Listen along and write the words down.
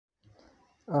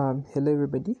Hello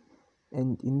everybody,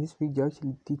 and in this video I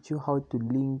actually teach you how to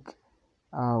link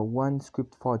one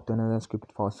script file to another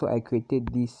script file. So I created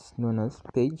this known as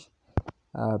page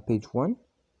 1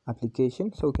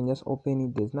 application. So you can just open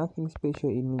it. There's nothing special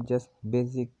in it, just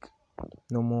basic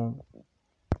normal.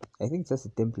 I think it's just a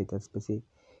template as per se.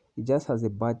 It just has a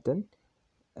button.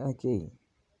 Okay,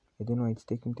 I don't know why it's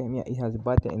taking time. Yeah, it has a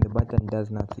button and the button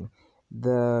does nothing.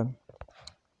 The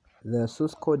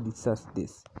source code is just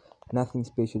this, nothing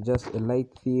special, just a light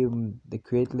theme, the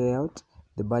create layout,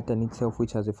 the button itself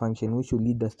which has a function which will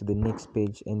lead us to the next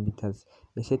page, and it has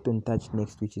a set on touch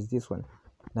next, which is this one.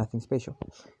 Nothing special.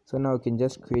 So now we can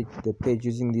just create the page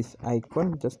using this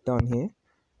icon just down here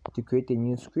to create a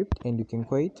new script, and you can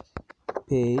call it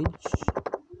page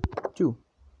 2.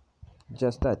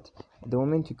 Just that. The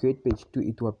moment you create page 2,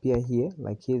 it will appear here,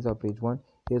 like here's our page 1,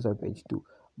 here's our page 2.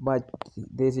 But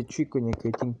there's a trick when you're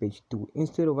creating page 2.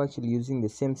 Instead of actually using the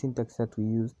same syntax that we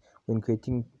used when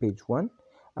creating page 1,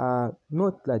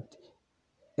 note that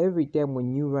every time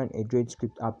when you run a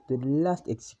Droidscript app, the last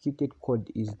executed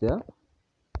code is the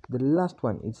last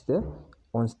one. It's the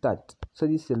on start. So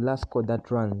this is the last code that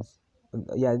runs.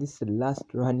 Yeah, this is the last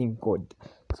running code.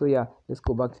 So yeah, let's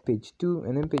go back to page 2,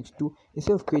 and then page 2,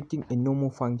 instead of creating a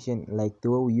normal function like the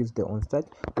way we use the on start,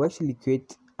 we actually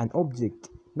create an object.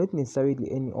 Not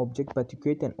necessarily any object, but to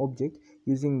create an object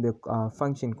using the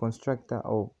function constructor,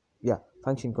 or yeah,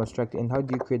 function constructor. And how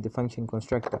do you create the function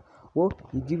constructor? Well,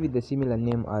 you give it the similar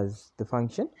name as the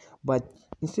function, but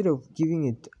instead of giving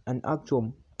it an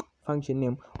actual function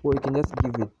name, well, you can just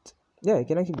give it, yeah, you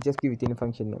can actually just give it any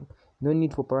function name. No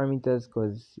need for parameters,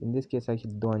 because in this case I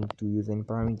actually don't want to use any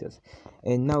parameters.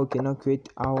 And now we can now create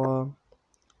our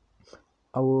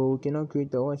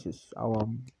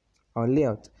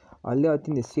layout. Our layout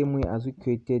in the same way as we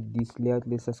created this layout.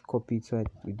 Let's just copy it so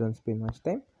that we don't spend much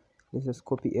time. Let's just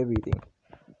copy everything.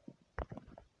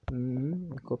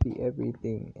 Copy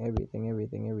everything.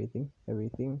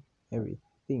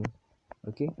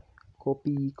 Okay,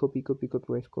 copy.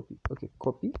 Where's copy? Okay,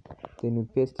 copy. Then we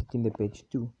paste it in the page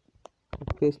 2.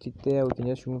 Paste it there. We can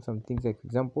just remove some things, like for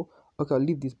example, okay, I'll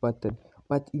leave this button,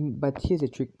 but here's a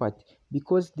trick part.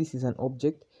 Because this is an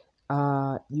object,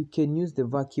 you can use the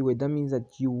var keyword. That means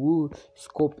that you will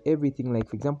scope everything. Like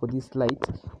for example, this light,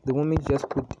 the moment you just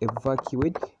put a var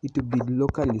keyword, it will be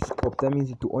locally scoped. That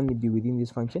means it will only be within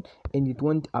this function, and it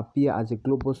won't appear as a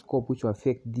global scope which will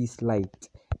affect this light.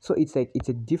 So it's like, it's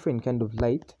a different kind of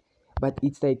light, but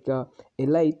it's like a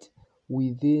light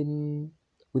within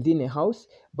a house.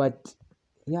 But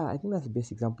yeah, I think that's the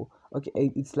best example. Okay,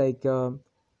 it's like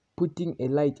putting a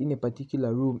light in a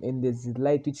particular room, and there's a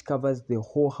light which covers the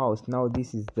whole house. Now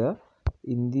this is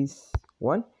in this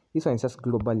one is just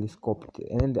globally scoped,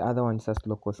 and then the other one is just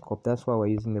local scope. That's why we're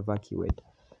using the var keyword.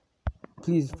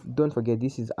 Please don't forget,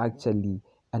 this is actually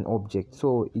an object,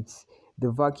 so it's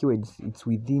the var keyword, it's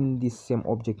within this same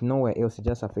object, nowhere else. It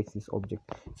just affects this object.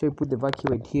 So you put the var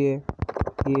keyword here.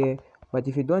 But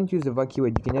if you don't use the var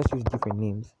keyword, you can just use different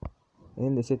names. And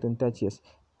then the set on touch, yes,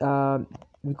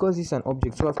 because it's an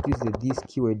object, so we have to use the this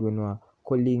keyword when we're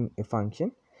calling a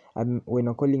function. When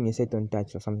we're calling a set on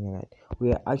touch or something like that,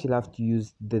 we actually have to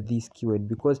use the this keyword,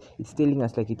 because it's telling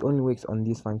us like it only works on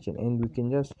this function. And we can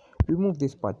just remove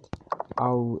this part.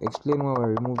 I'll explain why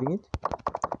we're removing it.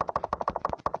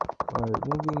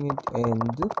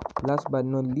 And last but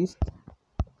not least,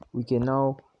 we can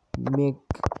now make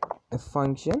a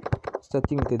function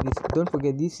starting with this. Don't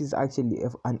forget, this is actually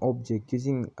an object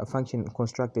using a function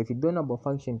constructor. If you don't know about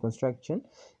function construction,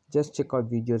 just check out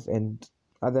videos and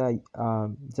other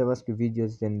JavaScript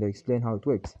videos, then they explain how it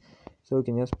works. So we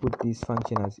can just put this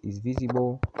function as is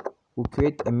visible. We'll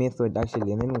create a method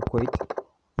actually, and then we'll call it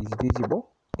is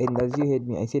visible. And as you heard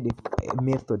me, I said a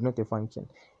method, not a function.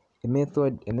 A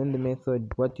method, and then the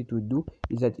method, what it will do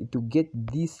is that it will get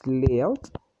this layout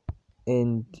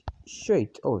and show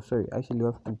it. Oh sorry, actually you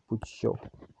have to put show,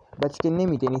 but you can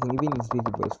name it anything, even it's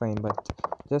visible, it's fine. But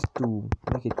just to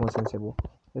make it more sensible,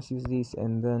 let's use this,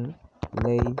 and then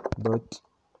lay dot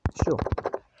show.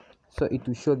 So it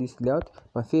will show this layout.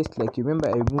 But first, like, you remember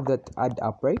I removed that add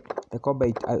app, right? I called by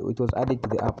it was added to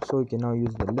the app, so we can now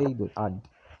use the lay dot add.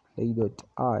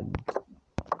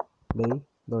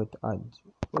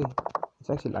 Wait, it's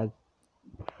actually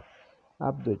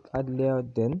app dot add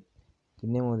layout. Then the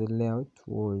name of the layout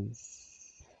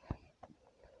was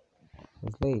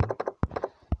lay.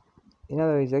 In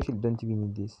other words, you actually don't even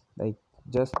need this. Like,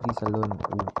 just this alone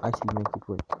will actually make it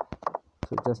work.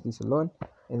 So just this alone.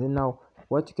 And then now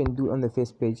what you can do on the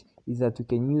first page is that you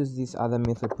can use this other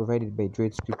method provided by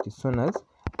Droidscript. It's known as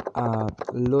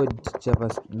load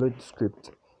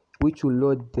script. which will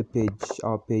load the page,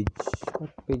 our page,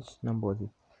 what page number was it?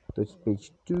 So it's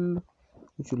page 2,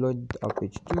 which will load our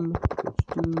page 2,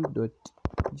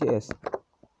 page2.js.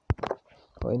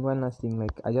 And one last thing,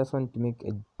 like I just want to make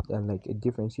a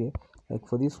difference here. Like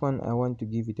for this one, I want to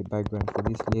give it a background. For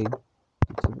this leg,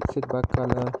 set back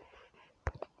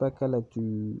color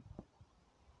to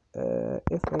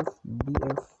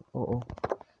FFBF00.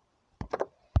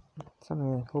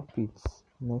 Something, I hope it's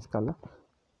nice color.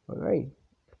 Alright,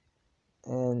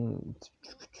 and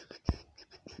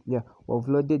yeah, we've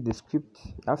loaded the script.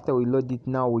 After we load it,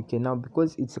 now we can,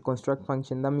 because it's a construct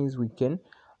function, that means we can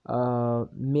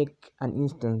make an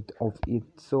instance of it.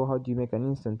 So how do you make an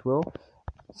instance? Well,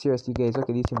 seriously guys,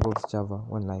 okay, this involves Java.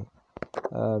 One line,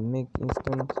 make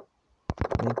instance,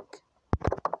 make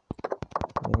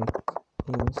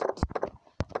inst.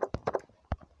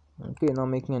 Okay, now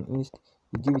making an inst,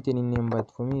 you give it any name,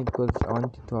 but for me, because I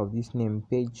want it to have this name,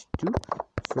 page2,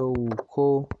 so we'll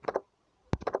call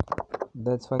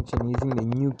that function using the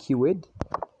new keyword.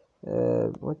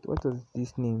 What was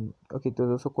this name? Okay, it was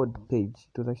also called page.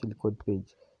 It was actually called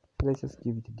page. Let's just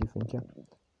give it a different,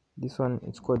 this one,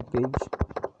 it's called page.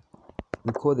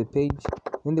 We call the page.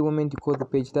 Then the moment you call the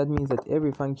page, that means that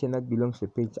every function that belongs to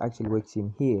the page actually works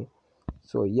in here.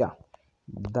 So yeah,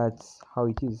 that's how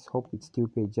it is. Hope it's still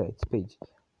page. Yeah, it's page.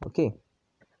 Okay,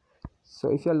 so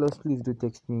if you're lost, please do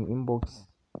text me inbox.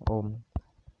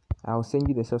 I'll send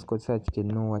you the source code so that you can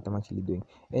know what I'm actually doing.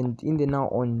 And in the now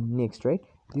on next, right,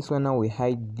 this one, now we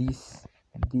hide this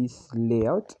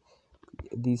layout,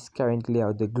 this current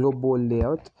layout, the global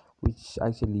layout, which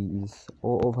actually is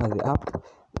all over the app.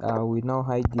 We now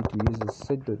hide it. We use the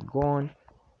set.gone,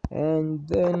 and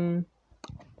then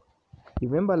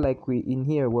remember, like we've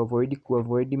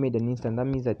already made an instance. That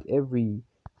means that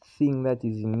everything that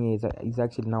is in here is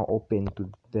actually now open to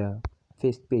the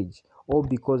first page, all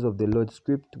because of the load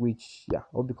script,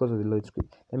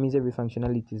 that means every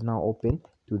functionality is now open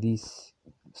to this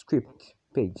script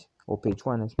page, or page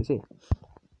 1 as we say.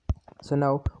 So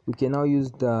now we can now use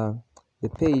the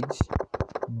page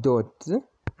dot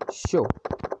show,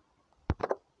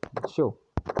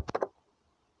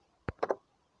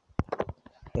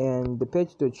 and the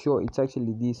page dot show, it's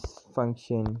actually this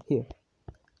function here,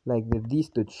 like the this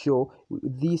dot show,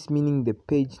 this meaning the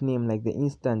page name, like the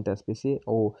instant as per se,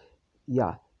 or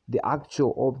yeah, the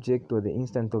actual object or the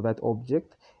instance of that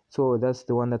object. So that's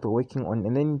the one that we're working on,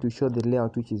 and then to show the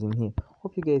layout which is in here.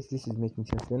 Hope you guys this is making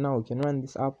sense. So now we can run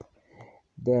this up.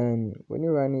 Then when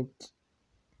you run it,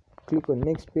 click on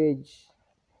next page.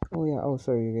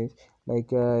 Sorry you guys,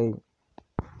 like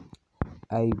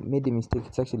I made a mistake.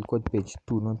 It's actually called page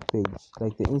 2, not page.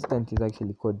 Like the instant is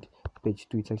actually called page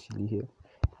 2. It's actually here.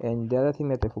 And the other thing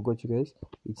that I forgot, you guys,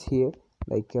 it's here.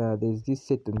 Like there's this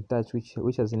set and touch which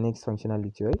has the next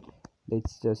functionality, right?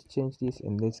 Let's just change this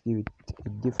and let's give it a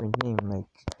different name, like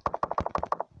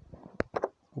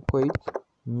create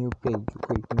new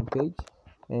page,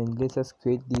 and let's just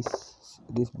create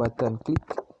this button click,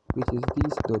 which is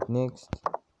this dot next,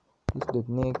 which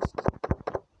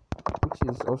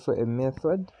is also a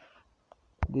method,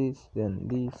 this, then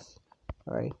this.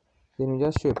 All right, then we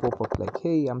just show a pop-up like,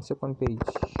 hey, I'm second page,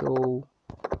 show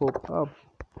pop-up,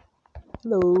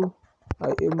 hello,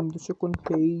 I am the second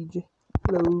page,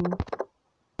 hello.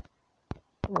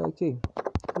 Okay,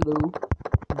 hello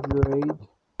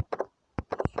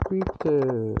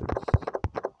Droidscripters.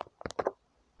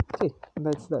 Okay,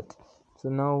 that's that. So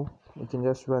now we can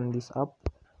just run this up.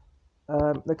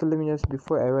 Okay, let me just,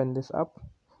 before I run this up,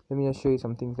 let me just show you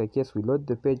some things. Like, yes, we load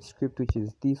the page script, which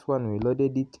is this one. We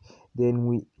loaded it, then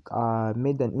we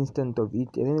made an instance of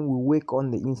it, and then we work on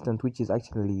the instance, which is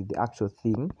actually the actual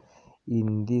thing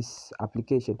in this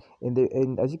application.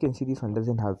 And as you can see, this one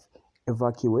doesn't have a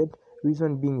var keyword.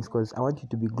 Reason being is because I want it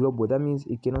to be global. That means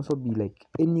it can also be like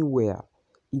anywhere.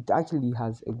 It actually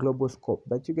has a global scope.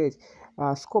 But you guys,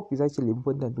 scope is actually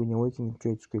important when you're working with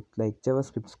Droidscript, like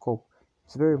JavaScript scope.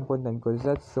 It's very important because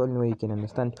that's the only way you can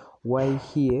understand why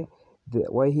here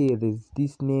there's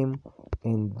this name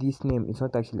and this name is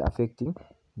not actually affecting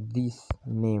this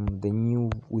name, the new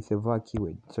with a var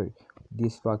keyword. Sorry,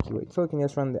 this var keyword. So we can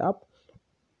just run the app.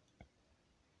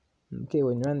 Okay,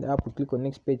 when you run the app, we click on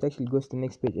next page. It actually goes to the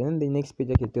next page, and then the next page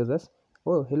actually tells us,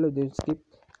 oh, hello, Droidscript.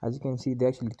 As you can see, they're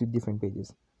actually two different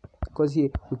pages. Because here,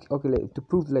 like, to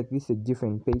prove like this is a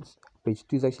different page, page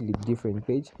 2 is actually a different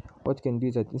page. What you can do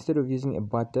is that instead of using a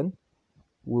button,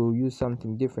 we'll use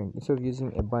something different. Instead of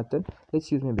using a button,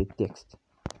 let's use maybe text.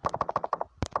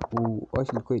 We'll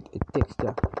actually create a text.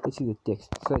 Yeah, let's use a text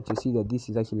so that you see that this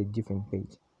is actually a different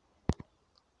page.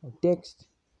 A text.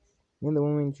 Then the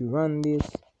moment you run this,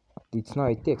 it's now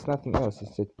a text, nothing else.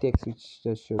 It's a text which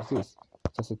just shows this,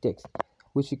 just a text,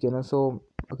 which you can also,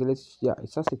 okay, let's, yeah,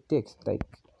 it's just a text. Like,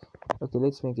 okay,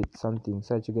 let's make it something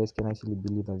so that you guys can actually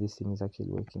believe that this thing is actually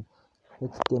working.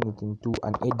 Let's turn it into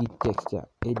an edit text. Yeah,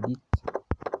 edit,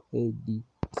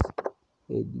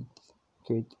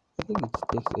 create, I think it's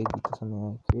text edit or something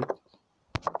like create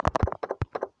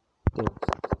text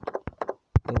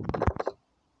edit.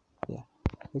 Yeah,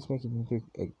 let's make it into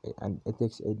a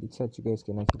text edit so that you guys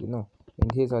can actually know.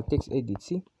 And here's our text edit.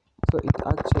 See, so it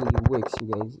actually works, you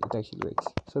guys. It actually works.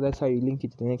 So that's how you link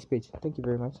it to the next page. Thank you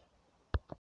very much.